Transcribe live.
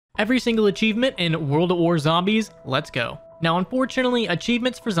Every single achievement in World at War Zombies, let's go. Now, unfortunately,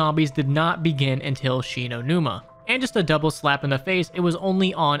 achievements for zombies did not begin until Shi No Numa. And just a double slap in the face, it was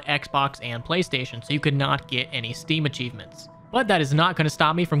only on Xbox and PlayStation, so you could not get any Steam achievements. But that is not going to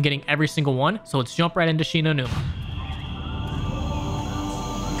stop me from getting every single one, so let's jump right into Shi No Numa.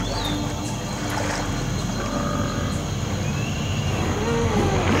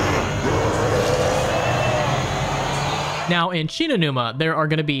 Now, in Shi No Numa, there are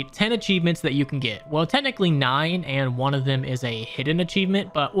going to be 10 achievements that you can get. Well, technically 9, and one of them is a hidden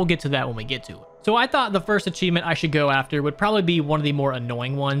achievement, but we'll get to that when we get to it. So I thought the first achievement I should go after would probably be one of the more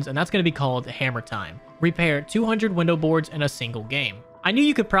annoying ones, and that's going to be called Hammer Time. Repair 200 window boards in a single game. I knew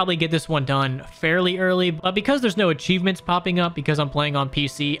you could probably get this one done fairly early, but because there's no achievements popping up because I'm playing on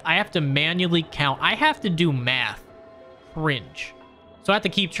PC, I have to manually count. I have to do math. Cringe. So I have to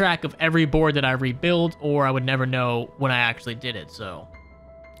keep track of every board that I rebuild, or I would never know when I actually did it, so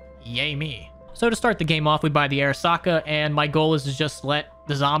yay me. So to start the game off, we buy the Arasaka, and my goal is to just let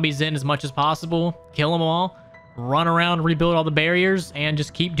the zombies in as much as possible, kill them all, run around, rebuild all the barriers, and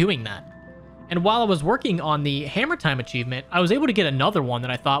just keep doing that. And while I was working on the Hammer Time achievement, I was able to get another one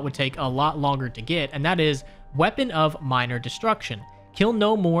that I thought would take a lot longer to get, and that is Weapon of Minor Destruction. Kill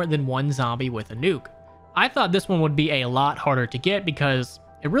no more than one zombie with a nuke. I thought this one would be a lot harder to get because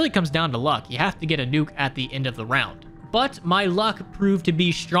it really comes down to luck. You have to get a nuke at the end of the round. But my luck proved to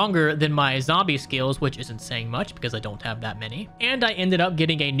be stronger than my zombie skills, which isn't saying much because I don't have that many. And I ended up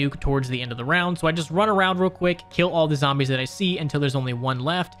getting a nuke towards the end of the round, so I just run around real quick, kill all the zombies that I see until there's only one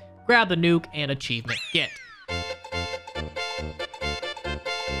left, grab the nuke, and achievement get.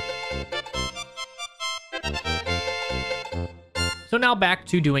 So now back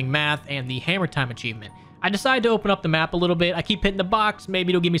to doing math and the Hammer Time achievement. I decided to open up the map a little bit. I keep hitting the box.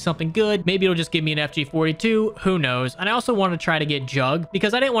 Maybe it'll give me something good. Maybe it'll just give me an FG42. Who knows? And I also want to try to get Jug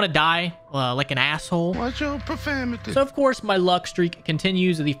because I didn't want to die like an asshole. Watch your profanity. So of course my luck streak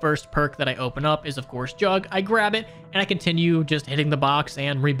continues. The first perk that I open up is of course Jug. I grab it and I continue just hitting the box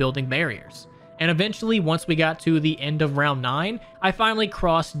and rebuilding barriers. And eventually, once we got to the end of round 9, I finally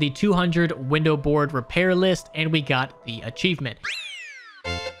crossed the 200 window board repair list and we got the achievement.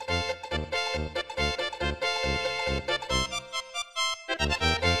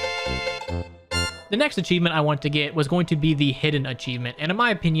 The next achievement I wanted to get was going to be the hidden achievement, and in my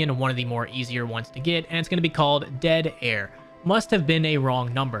opinion, one of the more easier ones to get, and it's going to be called Dead Air. Must have been a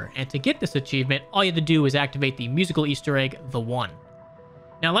wrong number, and to get this achievement, all you have to do is activate the musical Easter egg, the 1.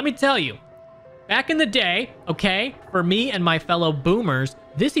 Now let me tell you, back in the day, okay, for me and my fellow boomers,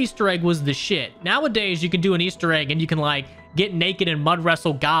 this Easter egg was the shit. Nowadays, you can do an Easter egg and you can like get naked and mud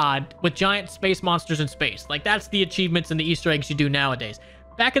wrestle God with giant space monsters in space. Like that's the achievements and the Easter eggs you do nowadays.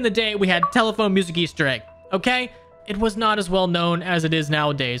 Back in the day, we had telephone music Easter egg, okay? It was not as well known as it is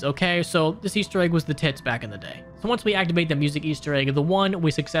nowadays, okay? So this Easter egg was the tits back in the day. So once we activate the music Easter egg of the 1,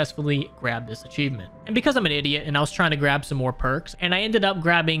 we successfully grabbed this achievement. And because I'm an idiot and I was trying to grab some more perks, and I ended up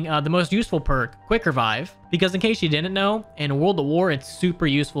grabbing the most useful perk, Quick Revive, because in case you didn't know, in World at War, it's super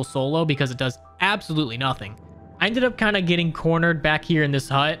useful solo because it does absolutely nothing. I ended up kind of getting cornered back here in this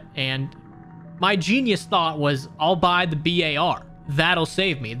hut, and my genius thought was, I'll buy the BAR. That'll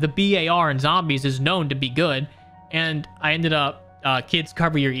save me. The BAR in zombies is known to be good, and I ended up, kids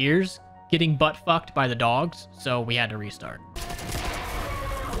cover your ears, getting butt fucked by the dogs, so we had to restart.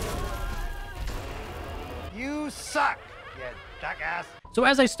 You suck, you jackass. So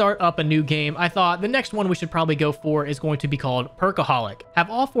as I start up a new game, I thought the next one we should probably go for is going to be called Perkaholic. Have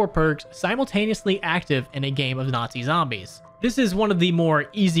all 4 perks simultaneously active in a game of Nazi zombies. This is one of the more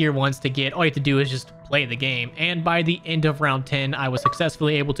easier ones to get. All you have to do is just play the game. And by the end of round 10, I was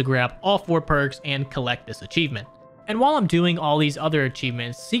successfully able to grab all 4 perks and collect this achievement. And while I'm doing all these other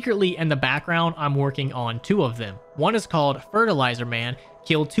achievements, secretly in the background, I'm working on 2 of them. One is called Fertilizer Man,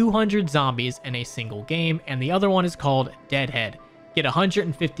 kill 200 zombies in a single game, and the other one is called Deadhead, get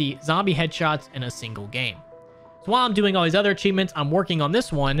 150 zombie headshots in a single game. So while I'm doing all these other achievements, I'm working on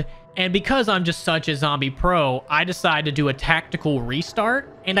this one, and because I'm just such a zombie pro, I decided to do a tactical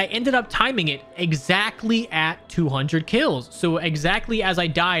restart, and I ended up timing it exactly at 200 kills. So exactly as I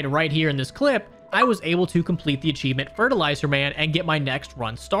died right here in this clip, I was able to complete the achievement Fertilizer Man and get my next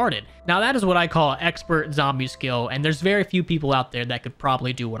run started. Now that is what I call expert zombie skill, and there's very few people out there that could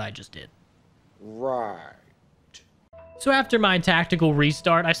probably do what I just did. Right. So after my tactical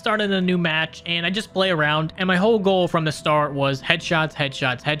restart, I started a new match and I just play around, and my whole goal from the start was headshots,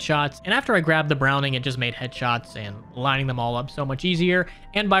 headshots, headshots. And after I grabbed the Browning, it just made headshots and lining them all up so much easier.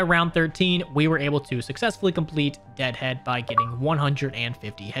 And by round 13, we were able to successfully complete Deadhead by getting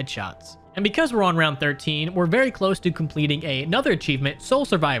 150 headshots. And because we're on round 13, we're very close to completing another achievement, Sole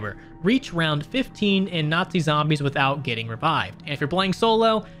Survivor. Reach round 15 in Nazi zombies without getting revived. And if you're playing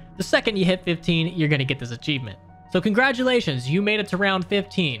solo, the second you hit 15, you're going to get this achievement. So congratulations, you made it to round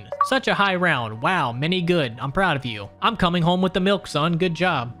 15. Such a high round. Wow, many good. I'm proud of you. I'm coming home with the milk, son. Good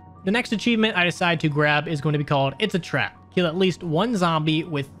job. The next achievement I decide to grab is going to be called It's a Trap. Kill at least one zombie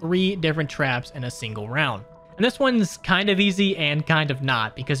with 3 different traps in a single round. And this one's kind of easy and kind of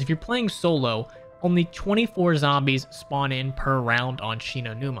not, because if you're playing solo, only 24 zombies spawn in per round on Shi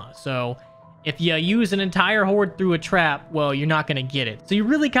No Numa. So if you use an entire horde through a trap, well, you're not going to get it. So you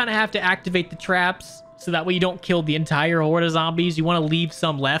really kind of have to activate the traps so that way you don't kill the entire horde of zombies. You want to leave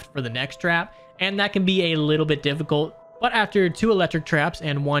some left for the next trap, and that can be a little bit difficult. But after 2 electric traps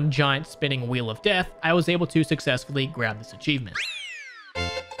and 1 giant spinning wheel of death, I was able to successfully grab this achievement.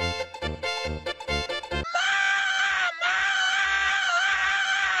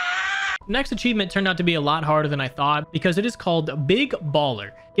 The next achievement turned out to be a lot harder than I thought because it is called Big Baller.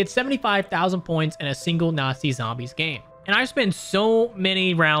 Get 75,000 points in a single Nazi zombies game. And I spent so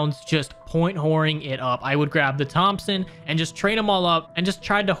many rounds just point whoring it up. I would grab the Thompson and just train them all up and just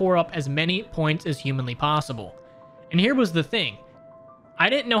tried to whore up as many points as humanly possible. And here was the thing. I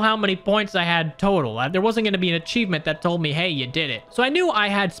didn't know how many points I had total. There wasn't going to be an achievement that told me, hey, you did it. So I knew I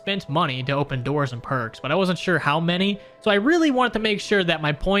had spent money to open doors and perks, but I wasn't sure how many. So I really wanted to make sure that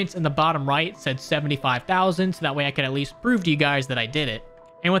my points in the bottom right said 75,000, so that way I could at least prove to you guys that I did it.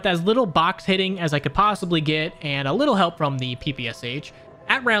 And with as little box hitting as I could possibly get and a little help from the PPSH,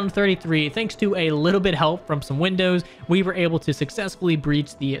 at round 33, thanks to a little bit help from some windows, we were able to successfully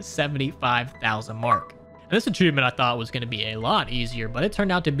breach the 75,000 mark. And this achievement I thought was going to be a lot easier, but it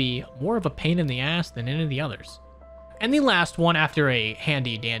turned out to be more of a pain in the ass than any of the others. And the last one after a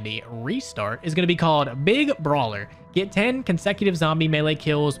handy dandy restart is going to be called Big Brawler. Get 10 consecutive zombie melee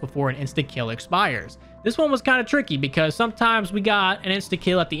kills before an insta kill expires. This one was kind of tricky because sometimes we got an insta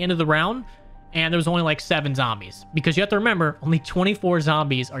kill at the end of the round and there was only like 7 zombies, because you have to remember only 24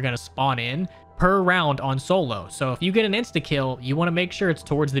 zombies are going to spawn in per round on solo. So if you get an insta kill, you want to make sure it's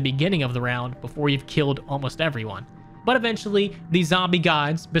towards the beginning of the round before you've killed almost everyone. But eventually the zombie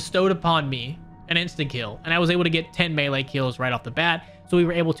gods bestowed upon me an insta kill, and I was able to get 10 melee kills right off the bat. So we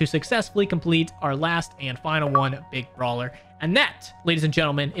were able to successfully complete our last and final one, Big Brawler. And that, ladies and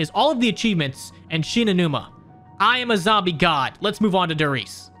gentlemen, is all of the achievements in Shi No Numa. I am a zombie god. Let's move on to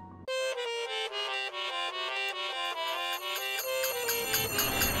Riese.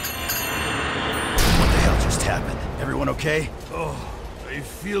 What the hell just happened? Everyone okay? Oh, I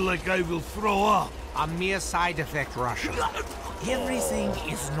feel like I will throw up. A mere side effect, Russia. Everything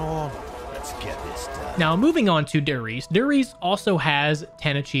is normal. Let's get this done. Now, moving on to Riese. Riese also has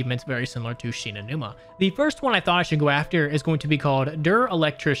 10 achievements very similar to Shi No Numa. The first one I thought I should go after is going to be called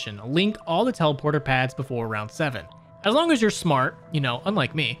Electrician. Link all the teleporter pads before round 7. As long as you're smart, you know,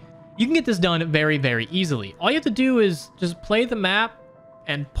 unlike me, you can get this done very, very easily. All you have to do is just play the map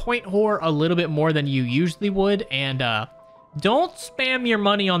and point whore a little bit more than you usually would, and don't spam your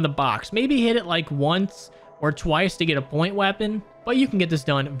money on the box. Maybe hit it like once or twice to get a point weapon, but you can get this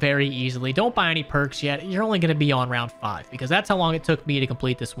done very easily. Don't buy any perks yet. You're only going to be on round 5, because that's how long it took me to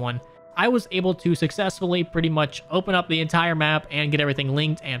complete this one. I was able to successfully pretty much open up the entire map and get everything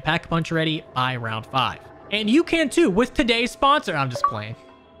linked and pack punch ready by round 5. And you can too with today's sponsor. I'm just playing.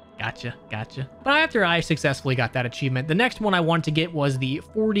 Gotcha. But after I successfully got that achievement, the next one I wanted to get was the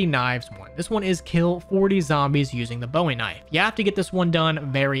 40 knives one. This one is kill 40 zombies using the Bowie knife. You have to get this one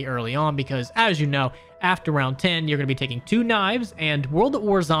done very early on because, as you know, after round 10, you're going to be taking 2 knives, and World at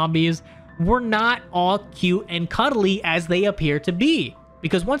War zombies were not all cute and cuddly as they appear to be.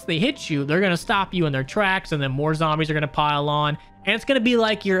 Because once they hit you, they're going to stop you in their tracks, and then more zombies are going to pile on. And it's going to be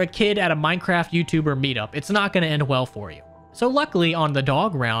like you're a kid at a Minecraft YouTuber meetup. It's not going to end well for you. So luckily, on the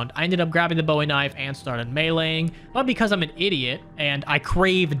dog round, I ended up grabbing the Bowie knife and started meleeing. But because I'm an idiot and I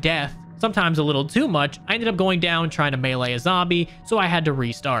crave death, sometimes a little too much, I ended up going down trying to melee a zombie, so I had to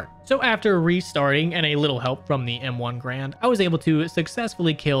restart. So after restarting and a little help from the M1 Grand, I was able to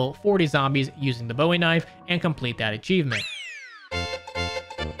successfully kill 40 zombies using the Bowie knife and complete that achievement.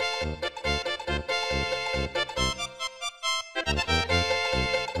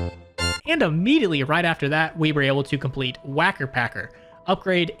 And immediately right after that, we were able to complete Whacker Packer.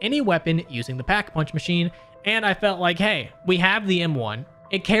 Upgrade any weapon using the Pack Punch machine, and I felt like, hey, we have the M1,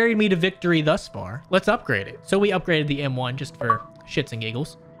 It carried me to victory thus far. Let's upgrade it. So we upgraded the M1 just for shits and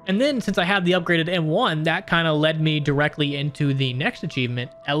giggles. And then since I had the upgraded M1, that kind of led me directly into the next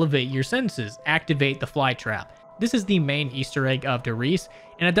achievement, Elevate Your Senses, Activate the Fly Trap. This is the main Easter egg of Riese,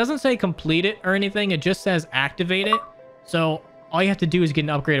 and it doesn't say complete it or anything, it just says activate it. So all you have to do is get an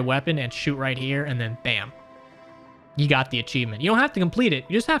upgraded weapon and shoot right here, and then bam, you got the achievement. You don't have to complete it,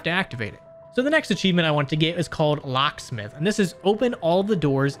 you just have to activate it. So the next achievement I want to get is called Locksmith, and this is open all the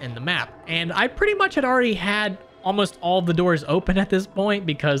doors in the map. And I pretty much had already had almost all the doors open at this point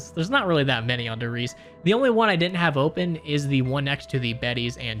because there's not really that many on Riese. The only one I didn't have open is the one next to the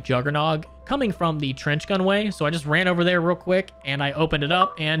Betty's and Juggernog coming from the trench gun way. So I just ran over there real quick and I opened it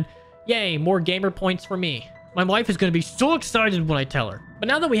up and yay, more gamer points for me. My wife is going to be so excited when I tell her. But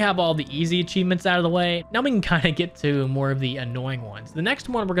now that we have all the easy achievements out of the way, now we can kind of get to more of the annoying ones. The next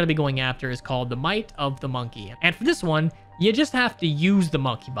one we're going to be going after is called the Might of the Monkey. And for this one, you just have to use the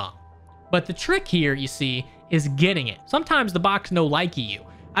monkey bomb. But the trick here, you see, is getting it. Sometimes the box no likey you.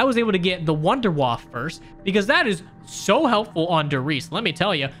 I was able to get the Wonder Waff first because that is so helpful on Riese. Let me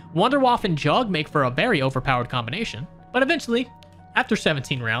tell you, Wonder Waff and Jug make for a very overpowered combination. But eventually, after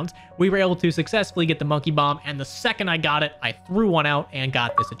 17 rounds, we were able to successfully get the monkey bomb, and the second I got it, I threw one out and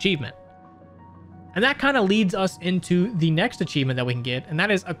got this achievement. And that kind of leads us into the next achievement that we can get, and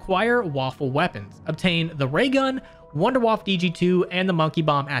that is acquire waffle weapons. Obtain the ray gun, Wonder Waff DG2, and the monkey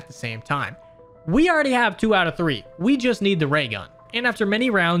bomb at the same time. We already have 2 out of 3. We just need the ray gun. And after many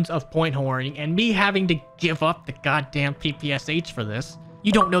rounds of point whoring and me having to give up the goddamn PPSH for this,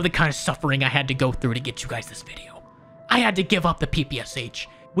 you don't know the kind of suffering I had to go through to get you guys this video. I had to give up the PPSH.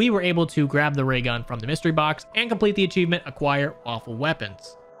 We were able to grab the ray gun from the mystery box and complete the achievement, acquire waffle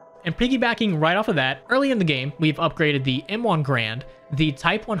weapons. And piggybacking right off of that, early in the game, we've upgraded the M1 Grand, the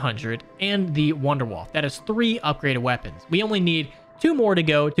Type 100, and the Wonder Waff. That is 3 upgraded weapons. We only need 2 more to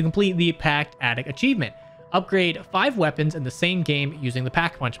go to complete the Packed Attic achievement. Upgrade 5 weapons in the same game using the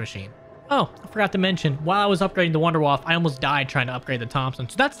Pack Punch machine. Oh, I forgot to mention, while I was upgrading the Wonder Waff, I almost died trying to upgrade the Thompson.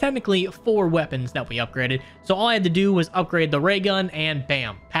 So that's technically 4 weapons that we upgraded. So all I had to do was upgrade the ray gun and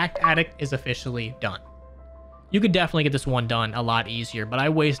bam, Packed Attic is officially done. You could definitely get this one done a lot easier, but I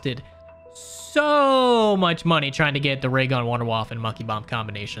wasted so much money trying to get the ray gun, Wonder Waff, and monkey bomb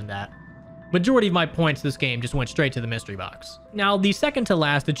combination that majority of my points this game just went straight to the mystery box. Now, the second to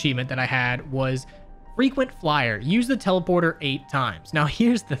last achievement that I had was frequent flyer. Use the teleporter 8 times. Now,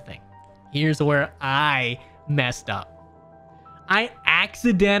 here's the thing. Here's where I messed up. I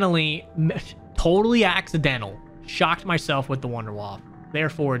accidentally, totally accidental, shocked myself with the Wonder Waff.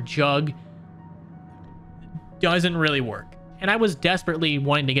 Therefore, Jug doesn't really work. And I was desperately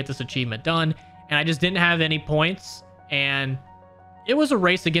wanting to get this achievement done, and I just didn't have any points, and it was a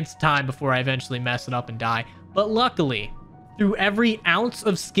race against time before I eventually messed it up and die. But luckily, through every ounce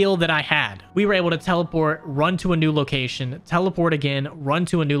of skill that I had, we were able to teleport, run to a new location, teleport again, run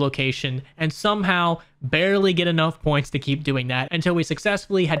to a new location, and somehow barely get enough points to keep doing that until we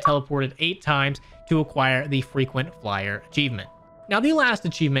successfully had teleported 8 times to acquire the frequent flyer achievement. Now, the last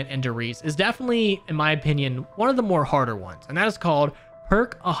achievement in Riese is definitely, in my opinion, one of the more harder ones, and that is called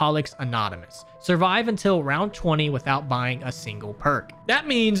Perkaholics Anonymous. Survive until round 20 without buying a single perk. That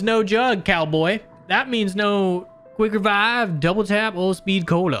means no Jug, cowboy. That means no Quick Revive, Double Tap, Old Speed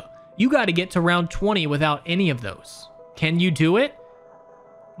Cola. You got to get to round 20 without any of those. Can you do it?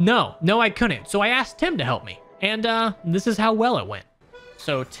 No, I couldn't. So I asked Tim to help me, and this is how well it went.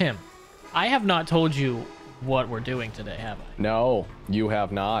 So Tim, I have not told you what we're doing today, have I? No, you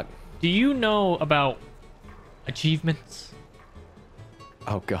have not. Do you know about achievements?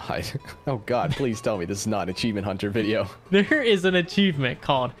 Oh god. Oh god, please tell me this is not an achievement hunter video. There is an achievement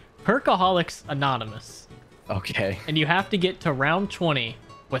called Perkaholics Anonymous. Okay. And you have to get to round 20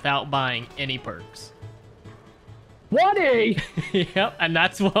 without buying any perks. 20? Yep, and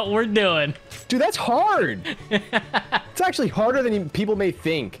that's what we're doing. Dude, that's hard. It's actually harder than people may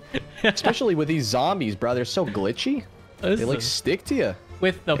think. Especially with these zombies, bro. They're so glitchy. Listen, they like stick to you.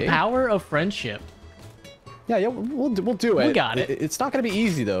 With the power of friendship. Yeah, we'll do it. We got it. It's not going to be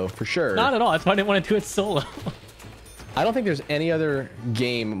easy, though, for sure. Not at all. That's why I didn't want to do it solo. I don't think there's any other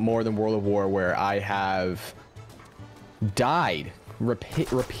game more than World of War where I have died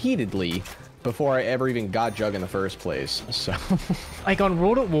repeatedly before I ever even got Jug in the first place. So, like on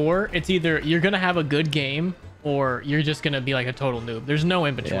World at War, it's either you're gonna have a good game or you're just gonna be like a total noob. There's no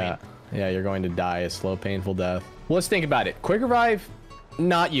in between. Yeah, you're going to die a slow, painful death. Well, let's think about it. Quick Revive,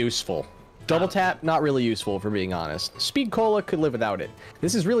 not useful. Double Tap, not really useful, for being honest. Speed Cola could live without it.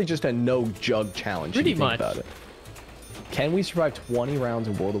 This is really just a no Jug challenge. Pretty if you much. think about it. Can we survive 20 rounds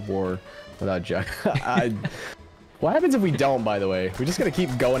of World of War without Jug? What happens if we don't, by the way? We're just gonna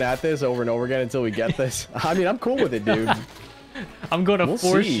keep going at this over and over again until we get this? I mean, I'm cool with it, dude. I'm gonna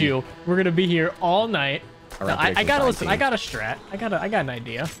force you. We're gonna be here all night. Around I gotta listen. 19. I got a strat. I got an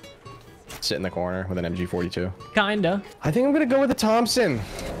idea. Sit in the corner with an MG42. Kinda. I think I'm gonna go with the Thompson.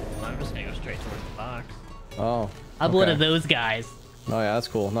 I'm just gonna go straight towards the box. Oh. I'm one of those guys. Oh yeah, that's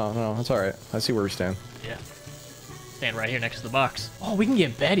cool. No, that's all right. I see where we stand. Yeah. Stand right here next to the box. Oh, we can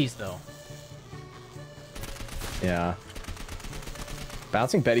get Betty's though. Yeah.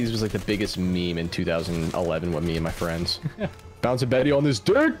 Bouncing Betty's was like the biggest meme in 2011 with me and my friends. Bouncing Betty on this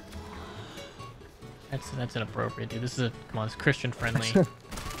dirt. That's inappropriate, dude. This is a come on, it's Christian friendly.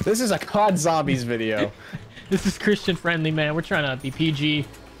 This is a COD Zombies video. This is Christian friendly, man. We're trying to be PG.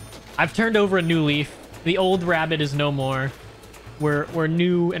 I've turned over a new leaf. The old rabbit is no more. We're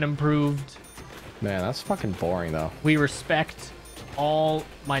new and improved. Man, that's fucking boring though. We respect all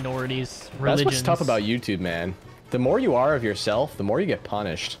minorities, religions. That's what's tough about YouTube, man. The more you are of yourself, the more you get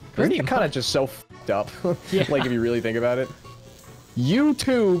punished. Isn't it kind of just so fucked up? Yeah. Like if you really think about it.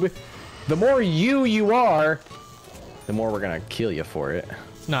 YouTube, the more you are, the more we're gonna kill you for it.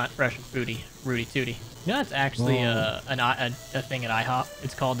 It's not fresh and fruity, Rudy Tooty. You know, that's actually a thing at IHOP.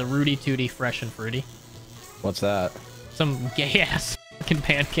 It's called the Rudy Tooty Fresh and Fruity. What's that? Some gay ass fucking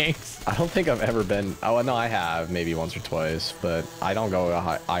pancakes. I don't think I've ever been. Oh no, I have maybe once or twice, but I don't go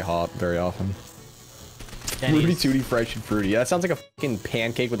to IHOP very often. Denny's. Rudy Tooty Fresh and Fruity. That sounds like a fucking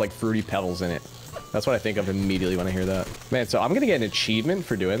pancake with like fruity pebbles in it. That's what I think of immediately when I hear that. Man, so I'm gonna get an achievement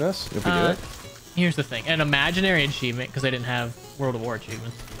for doing this if we do it. Here's the thing, an imaginary achievement because they didn't have World of War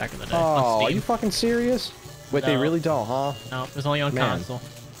achievements back in the day. Oh, are you fucking serious? Wait, they No. really don't, huh? No, it was only on Man. console.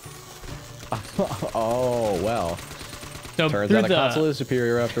 Oh, well. So Turns out a console is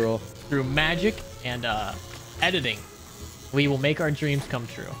superior after all. through magic and editing, we will make our dreams come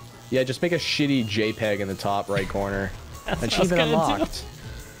true. Yeah, just make a shitty JPEG in the top right corner. That's what I was Achievement gonna do. unlocked.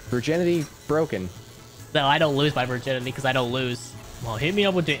 Virginity broken. No, I don't lose my virginity because I don't lose. Well, hit me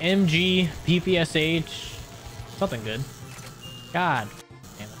up with the MG, PPSH, something good. God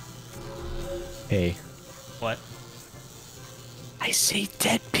damn it. Hey. What? I see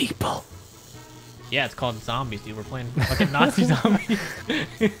dead people. Yeah, it's called zombies, dude. We're playing fucking Nazi zombies.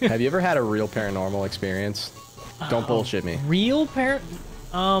 Have you ever had a real paranormal experience? Don't bullshit me. Real parent?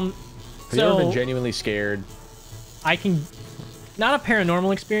 Have you ever been genuinely scared? I can, not a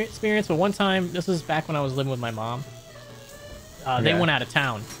paranormal experience, but one time, this was back when I was living with my mom. They Okay. went out of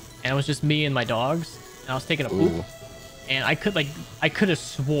town, and it was just me and my dogs, and I was taking a poop, Ooh. and I could have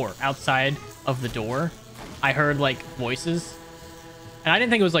swore outside of the door, I heard like voices, and I didn't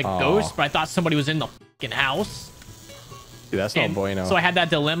think it was like ghosts, but I thought somebody was in the fucking house. Dude, that's not And bueno. so I had that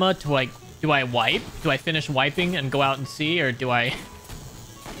dilemma to like, do I wipe? Do I finish wiping and go out and see, or do I?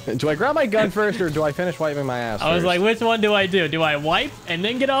 Do I grab my gun first, or do I finish wiping my ass I was first? like, which one do I do? Do I wipe and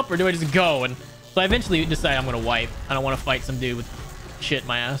then get up, or do I just go? And so I eventually decided I'm gonna wipe. I don't want to fight some dude with shit in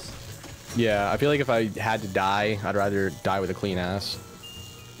my ass. Yeah, I feel like if I had to die, I'd rather die with a clean ass.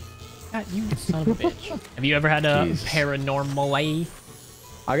 God, you son of a bitch. Have you ever had a Jesus. paranormal?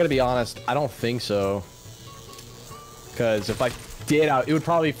 I gotta be honest, I don't think so. Because if I did, it would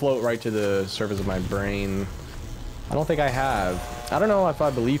probably float right to the surface of my brain. I don't think I have. I don't know if I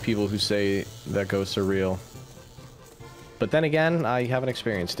believe people who say that ghosts are real. But then again, I haven't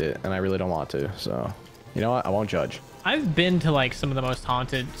experienced it, and I really don't want to. So, you know what? I won't judge. I've been to like some of the most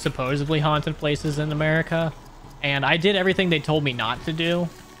haunted, supposedly haunted places in America, and I did everything they told me not to do.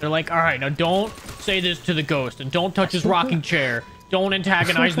 They're like, all right, now don't say this to the ghost, and don't touch his rocking chair. Don't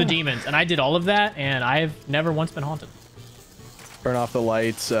antagonize the demons. And I did all of that, and I've never once been haunted. Turn off the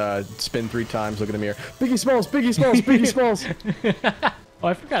lights, spin 3 times, look in the mirror. Biggie Smalls, Biggie Smalls, Biggie Smalls. Oh,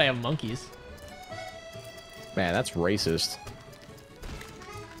 I forgot I have monkeys. Man, that's racist.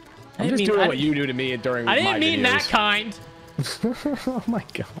 I I'm didn't just mean- doing I what didn't- you do to me during my I didn't mean that videos. kind. Oh my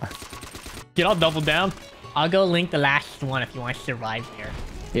god. Get all double down. I'll go link the last one if you want to survive here.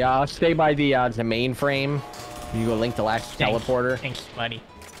 Yeah, I'll stay by the mainframe. You go link the last Thanks. teleporter. Thanks, buddy.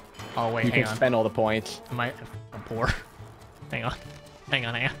 Oh, wait, You hang can on. spend all the points. I'm poor. Hang on. Hang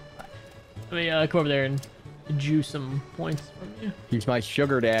on. Let me come over there and juice some points from you. He's my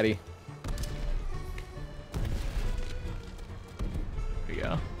sugar daddy. There you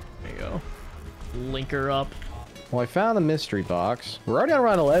go. There you go. Link her up. Well, I found the mystery box. We're already on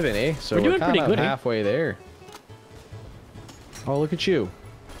round 11, eh? So We're doing kind pretty of good, eh? halfway there. Oh, look at you.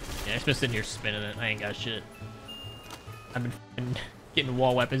 Yeah, I've been sitting here spinning it. I ain't got shit. I've been f***ing getting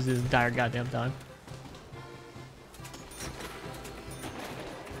wall weapons this entire goddamn time.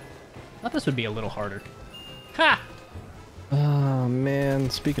 I thought this would be a little harder. Ha! Oh, man.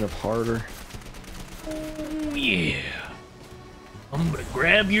 Speaking of harder. Oh, yeah. I'm gonna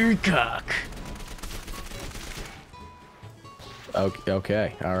grab your cock.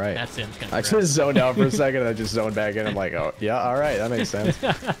 Okay, all right. That's it. I just zoned out for a second and I just zoned back in. I'm like, oh, yeah, all right, that makes sense.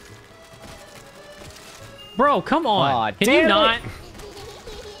 Bro, come on. Aw, Can you damn not?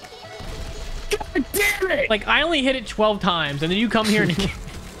 it. God damn it! Like, I only hit it 12 times, and then you come here and...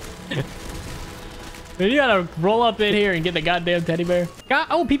 then you gotta roll up in here and get the goddamn teddy bear.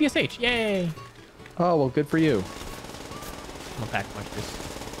 Oh, PPSH. Yay. Oh, well, good for you. I'm gonna pack punch this.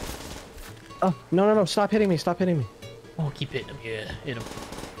 Oh, no, stop hitting me, stop hitting me. Oh, keep hitting him. Yeah, hit him.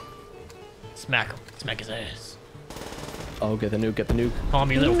 Smack him. Smack his ass. Oh, get the nuke, get the nuke. Call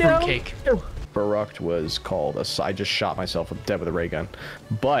me your little fruitcake. Baruch was called I just shot myself dead with a ray gun.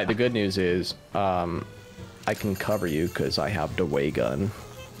 But the good news is, I can cover you because I have the way gun.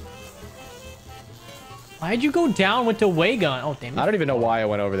 Why'd you go down with the way gun? Oh, damn it. I don't even know why I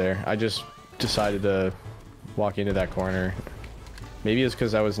went over there. I just decided to walk into that corner. Maybe it's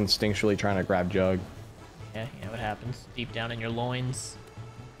because I was instinctually trying to grab Jug. Yeah, what happens? Deep down in your loins.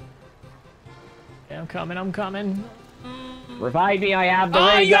 Yeah, I'm coming. Revive me, I have the Oh,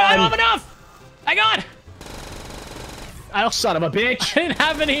 ray you don't gun! have enough! I got! I don't... Son of a bitch! I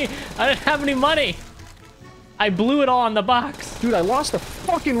didn't have any money. I blew it all on the box. Dude, I lost the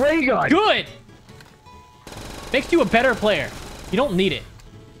fucking ray gun! Good! Makes you a better player. You don't need it.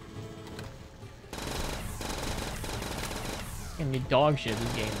 Gonna be dog shit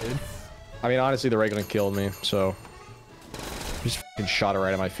this game, dude. I mean, honestly, the ray gun killed me, so... I just fucking shot it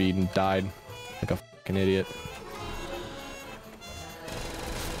right at my feet and died. Like a fucking idiot.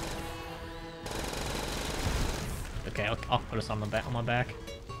 Okay, I'll put us on the back. On my back.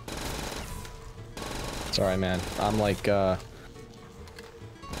 It's alright, man. I'm like You're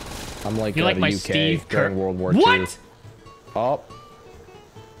like the my UK Steve during World War II. What? Oh.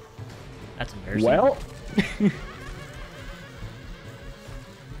 That's embarrassing. Well.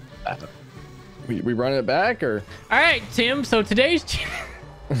 we running it back, or? All right, Tim. So today's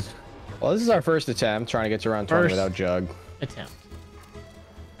Well, this is our first attempt trying to get to round 20 without Jug. attempt.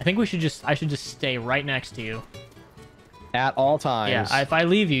 I think I should just stay right next to you. At all times. Yeah, if I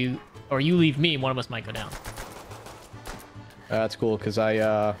leave you, or you leave me, one of us might go down. That's cool, because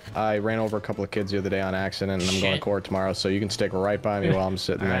I ran over a couple of kids the other day on accident, and I'm going to court tomorrow, so you can stick right by me while I'm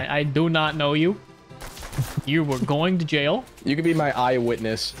sitting there. I do not know you. You were going to jail. You can be my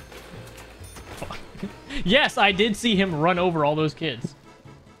eyewitness. Yes, I did see him run over all those kids.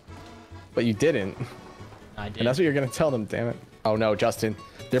 But you didn't. I did. And that's what you're going to tell them, damn it. Oh no, Justin.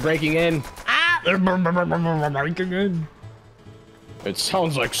 They're breaking in. Ah! They're breaking in. It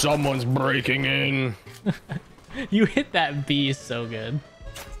sounds like someone's breaking in. You hit that B so good.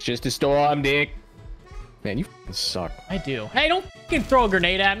 It's just a storm, Dick. Man, you f***ing suck. I do. Hey, don't fucking throw a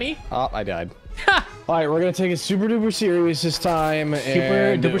grenade at me. Oh, I died. Alright, we're gonna take it super duper serious this time.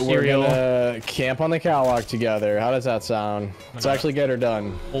 Super duper serial. We're gonna camp on the catwalk together. How does that sound? Let's actually get her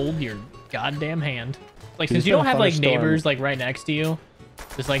done. Hold your goddamn hand. Like, There's since you been don't a have, like, thunderstorm. neighbors, like, right next to you,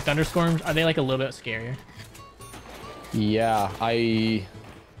 just, like, thunderstorms, are they, like, a little bit scarier? Yeah, I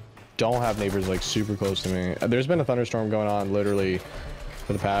don't have neighbors, like, super close to me. There's been a thunderstorm going on literally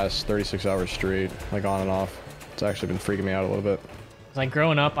for the past 36 hours straight, like, on and off. It's actually been freaking me out a little bit. Like,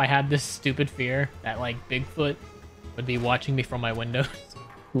 growing up, I had this stupid fear that, like, Bigfoot would be watching me from my windows.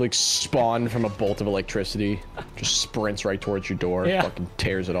 Like, spawned from a bolt of electricity, just sprints right towards your door, Yeah. fucking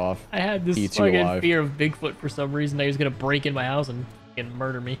tears it off. I had this Eats you fucking alive. fear of Bigfoot for some reason. That he was gonna break in my house and fucking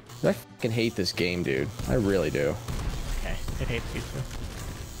murder me. I fucking hate this game, dude. I really do. Okay, it hates you too.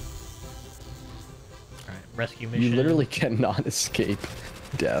 Alright, rescue mission. You literally cannot escape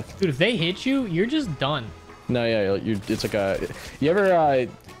death. Dude, if they hit you, you're just done. No, yeah, it's like a... You ever...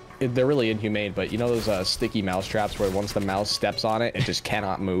 they're really inhumane, but you know those sticky mouse traps where once the mouse steps on it, it just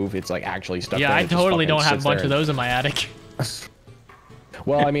cannot move? It's like actually stuck Yeah, there. I It just totally fucking don't have a sits bunch there. of those in my attic.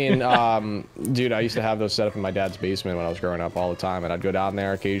 Well, I mean, dude, I used to have those set up in my dad's basement when I was growing up all the time, and I'd go down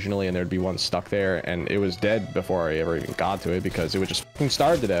there occasionally, and there'd be one stuck there, and it was dead before I ever even got to it because it would just fucking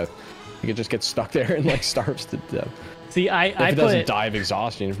starve to death. You could just get stuck there and like starves to death. See, If it doesn't die of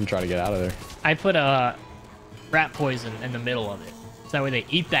exhaustion from trying to get out of there. I put a rat poison in the middle of it. So that way they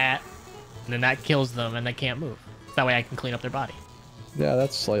eat that, and then that kills them, and they can't move. So that way I can clean up their body. Yeah,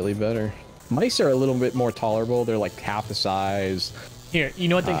 that's slightly better. Mice are a little bit more tolerable. They're like half the size. Here, you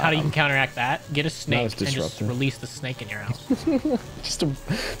know what? How you can counteract that? Get a snake as and just disruptive. release the snake in your house. Just a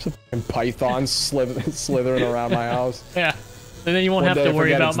fucking python slithering around my house. Yeah. And then you won't One have day to I worry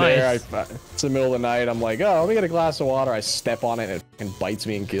forget about it's mice. there. It's the middle of the night. I'm like, oh, let me get a glass of water. I step on it and it fucking bites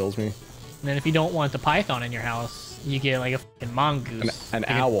me and kills me. And then if you don't want the python in your house, you get like a fucking mongoose. An You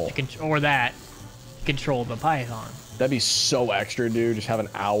can- owl. you can- or that. control the python. That'd be so extra, dude. Just have an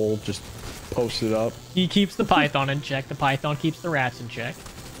owl just posted up. He keeps the python in check. The python keeps the rats in check.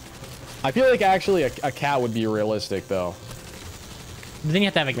 I feel like actually a cat would be realistic, though. But then you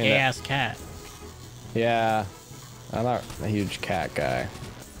have to have a gay-ass cat. Yeah. I'm not a huge cat guy.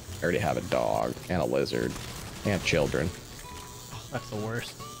 I already have a dog and a lizard and children. That's the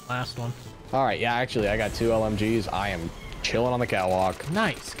worst. Last one. All right, yeah, actually, I got 2 LMGs. I am chilling on the catwalk.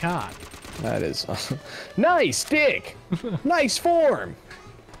 Nice cock. That is nice dick. Nice form.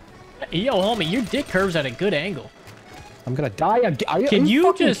 Yo, homie, your dick curves at a good angle. I'm gonna die again. Can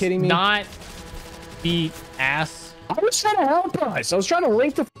you just kidding me? not be ass? I was trying to help us. I was trying to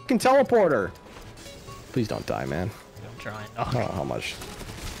link the fucking teleporter. Please don't die, man. I'm trying. I don't know how much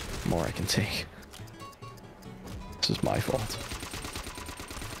more I can take. This is my fault.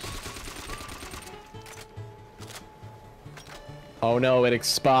 Oh no, it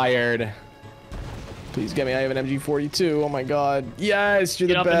expired. Please get me. I have an MG42. Oh my god. Yes, you're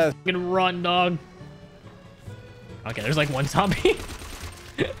Get the up best. and fucking run, dog. Okay, there's like one zombie.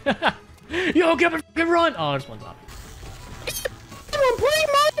 Yo, get up and fucking run. Oh, there's one zombie. I'm playing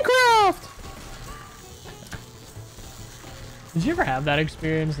Minecraft. Did you ever have that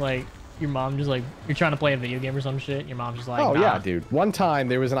experience? Like, your mom just like, you're trying to play a video game or some shit. Your mom's just like, Oh nah. yeah, dude. One time,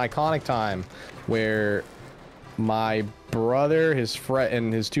 there was an iconic time where my brother, his friend,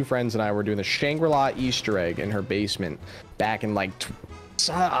 and his 2 friends and I were doing the Shangri-La Easter egg in her basement back in like,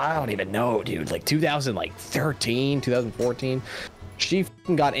 I don't even know, dude. Like 2013, 2014. She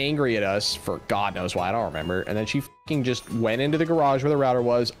fucking got angry at us for God knows why. I don't remember. And then she fucking just went into the garage where the router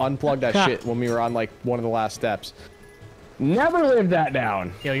was, unplugged that shit when we were on like one of the last steps. Never lived that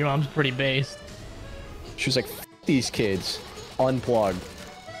down. Yo, your mom's pretty based. She was like, F these kids. Unplugged.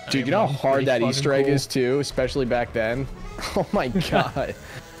 Dude, Your you know how mom's hard pretty that fucking Easter egg cool. is too, especially back then? Oh my god.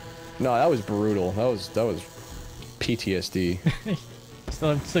 No, that was brutal. That was PTSD.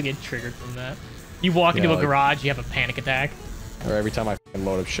 Still get triggered from that. You walk into a like- garage, you have a panic attack. Or every time I fucking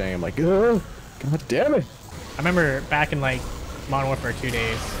load up Shang, I'm like, oh, god damn it. I remember back in like Modern Warfare 2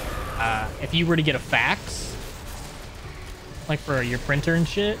 days, if you were to get a fax, like for your printer and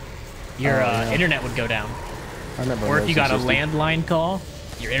shit, your yeah. internet would go down. I remember. Or if you got a 360. landline call,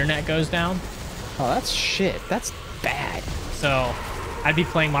 your internet goes down. Oh, that's shit. That's bad. So I'd be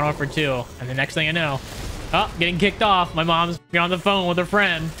playing Modern Warfare 2, and the next thing I know, oh, getting kicked off. My mom's on the phone with her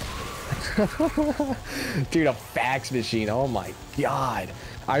friend. Dude, a fax machine. Oh my god.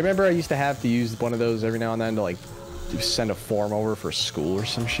 I remember I used to have to use one of those every now and then to like send a form over for school or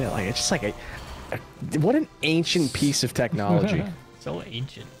some shit. Like, it's just like what an ancient piece of technology. So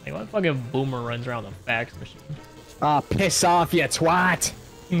ancient. Like, what fucking boomer runs around with a fax machine? Ah, piss off, you twat.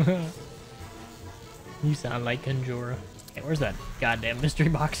 You sound like Conjura. Hey, where's that goddamn mystery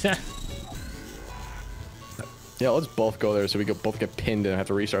box at? Yeah, let's both go there so we can both get pinned and have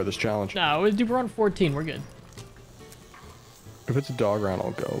to restart this challenge. No, we're on 14. We're good. If it's a dog round,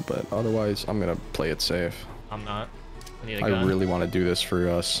 I'll go, but otherwise, I'm gonna play it safe. I'm not. I need a I gun. really want to do this for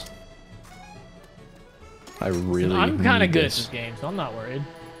us. I really. I'm kind of need good at this. this game, so I'm not worried.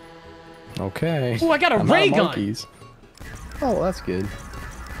 Okay. Oh, I got a I'm out of ray gun. monkeys. Oh, well, that's good.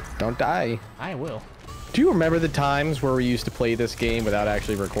 Don't die. I will. Do you remember the times where we used to play this game without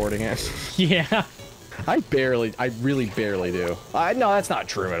actually recording it? Yeah. I really barely do. No, that's not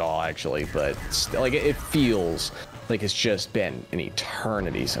true at all, actually. But still, like, it feels like it's just been an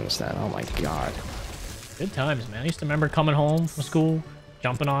eternity since then. Oh my god. Good times, man. I used to remember coming home from school,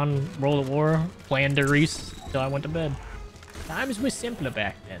 jumping on World of War, playing the Riese till I went to bed. Times were simpler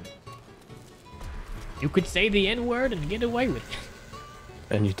back then. You could say the N-word and get away with it.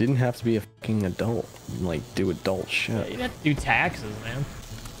 And you didn't have to be a fucking adult, and, like, do adult You shit. didn't have to do taxes, man.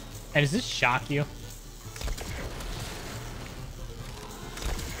 Hey, does this shock you?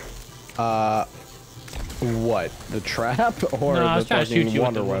 What? The trap or No, I the was trying to shoot fucking you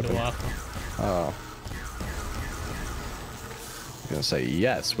with the wonder window weapon? off. Oh. I'm gonna say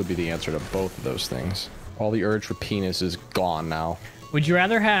yes would be the answer to both of those things. All the urge for penis is gone now. Would you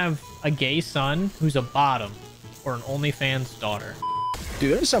rather have a gay son who's a bottom or an OnlyFans daughter?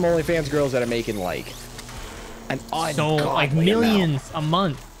 Dude, there's some OnlyFans girls that are making like an So, like, millions a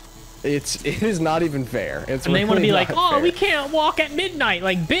month. It is not even fair. It's And they want to really be like, not oh, fair. we can't walk at midnight.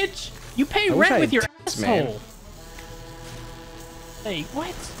 Like, bitch, you pay I wish rent I with had your tits, asshole. man. Hey,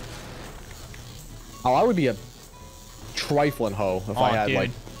 what? Oh, I would be a trifling hoe if I had dude.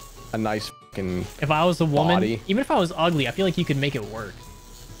 like a nice fucking. If I was a woman, Body. even if I was ugly, I feel like you could make it work.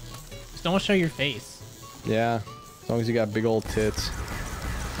 Just don't show your face. Yeah, as long as you got big old tits.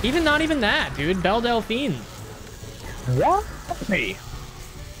 Even not even that, dude. Belle Delphine. What? Hey.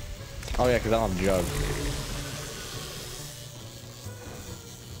 Oh yeah, because I don't have jug.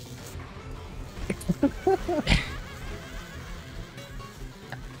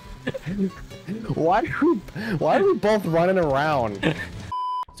 Why are we both running around?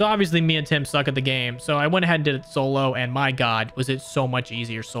 So obviously me and Tim suck at the game, so I went ahead and did it solo, and my god, was it so much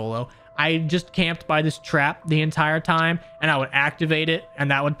easier solo. I just camped by this trap the entire time, and I would activate it, and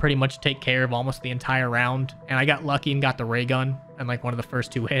that would pretty much take care of almost the entire round. And I got lucky and got the ray gun and like one of the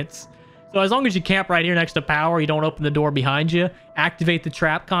first 2 hits. So as long as you camp right here next to power, you don't open the door behind you, activate the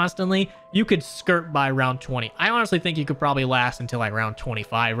trap constantly, you could skirt by round 20. I honestly think you could probably last until like round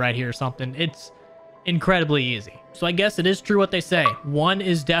 25 right here or something. It's incredibly easy. So I guess it is true what they say. 1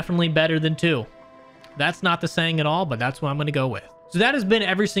 is definitely better than 2. That's not the saying at all, but that's what I'm going to go with. So that has been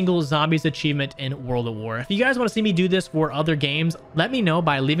every single zombies achievement in World of War. If you guys want to see me do this for other games, let me know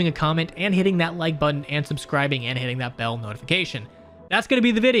by leaving a comment and hitting that like button and subscribing and hitting that bell notification. That's going to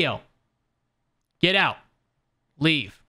be the video. Get out. Leave.